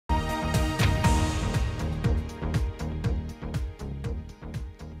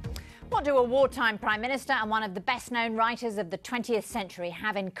What do a wartime Prime Minister and one of the best-known writers of the 20th century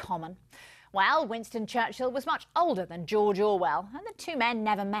have in common? Well, Winston Churchill was much older than George Orwell, and the two men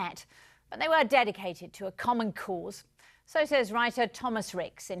never met. But they were dedicated to a common cause. So says writer Thomas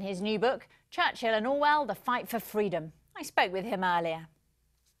Ricks in his new book, Churchill and Orwell, The Fight for Freedom. I spoke with him earlier.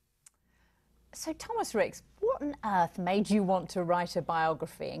 So, Thomas Ricks, what on earth made you want to write a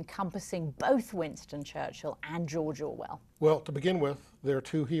biography encompassing both Winston Churchill and George Orwell? Well, to begin with, they're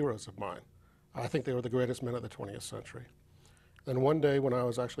two heroes of mine. I think they were the greatest men of the 20th century. And one day when I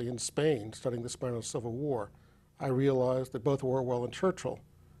was actually in Spain studying the Spanish Civil War, I realized that both Orwell and Churchill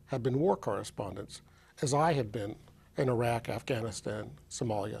had been war correspondents, as I had been in Iraq, Afghanistan,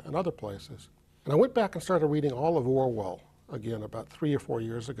 Somalia, and other places. And I went back and started reading all of Orwell again about 3 or 4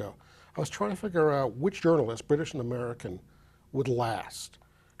 years ago. I was trying to figure out which journalist, British and American, would last.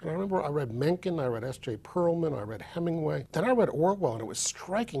 And I remember I read Mencken, I read S.J. Perelman, I read Hemingway. Then I read Orwell, and it was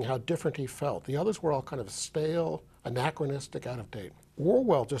striking how different he felt. The others were all kind of stale, anachronistic, out of date.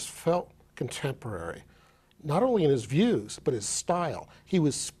 Orwell just felt contemporary, not only in his views, but his style. He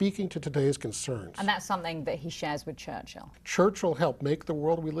was speaking to today's concerns. And that's something that he shares with Churchill. Churchill helped make the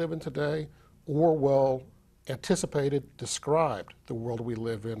world we live in today. Orwell anticipated, described the world we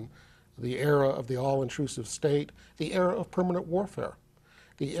live in, the era of the all-intrusive state, the era of permanent warfare,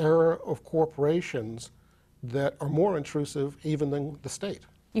 the era of corporations that are more intrusive even than the state.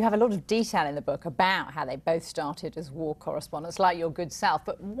 You have a lot of detail in the book about how they both started as war correspondents, like your good self,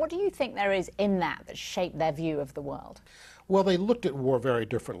 but what do you think there is in that that shaped their view of the world? Well, they looked at war very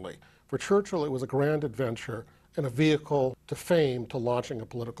differently. For Churchill, it was a grand adventure and a vehicle to fame, to launching a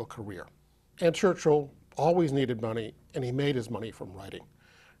political career. And Churchill always needed money, and he made his money from writing.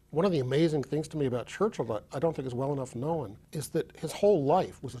 One of the amazing things to me about Churchill that I don't think is well enough known is that his whole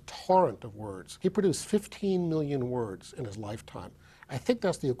life was a torrent of words. He produced 15 million words in his lifetime. I think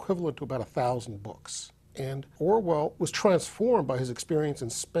that's the equivalent to about 1,000 books. And Orwell was transformed by his experience in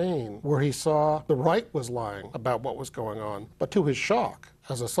Spain, where he saw the right was lying about what was going on. But to his shock,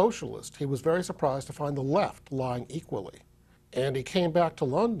 as a socialist, he was very surprised to find the left lying equally. And he came back to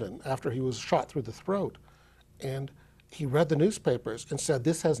London after he was shot through the throat, and he read the newspapers and said,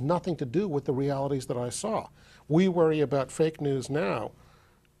 this has nothing to do with the realities that I saw. We worry about fake news now.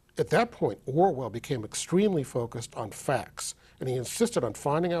 At that point, Orwell became extremely focused on facts, and he insisted on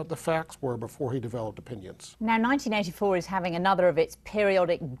finding out what the facts were before he developed opinions. Now, 1984 is having another of its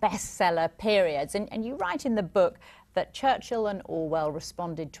periodic bestseller periods, and you write in the book that Churchill and Orwell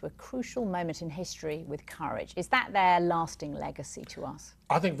responded to a crucial moment in history with courage. Is that their lasting legacy to us?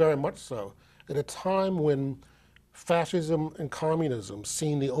 I think very much so. At a time when fascism and communism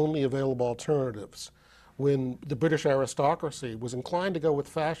seemed the only available alternatives, when the British aristocracy was inclined to go with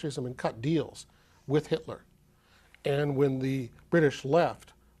fascism and cut deals with Hitler, and when the British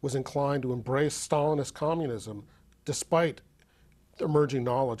left was inclined to embrace Stalinist communism despite the emerging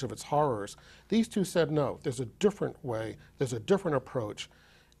knowledge of its horrors, these two said, no, there's a different way, there's a different approach.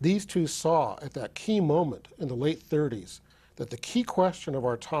 These two saw at that key moment in the late 30s that the key question of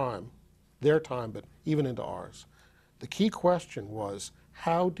our time, their time, but even into ours, the key question was,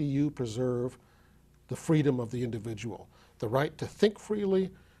 how do you preserve the freedom of the individual, the right to think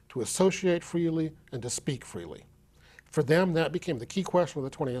freely, to associate freely, and to speak freely? For them, that became the key question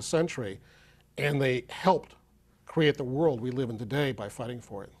of the 20th century, and they helped create the world we live in today by fighting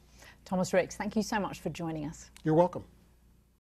for it. Thomas Ricks, thank you so much for joining us. You're welcome.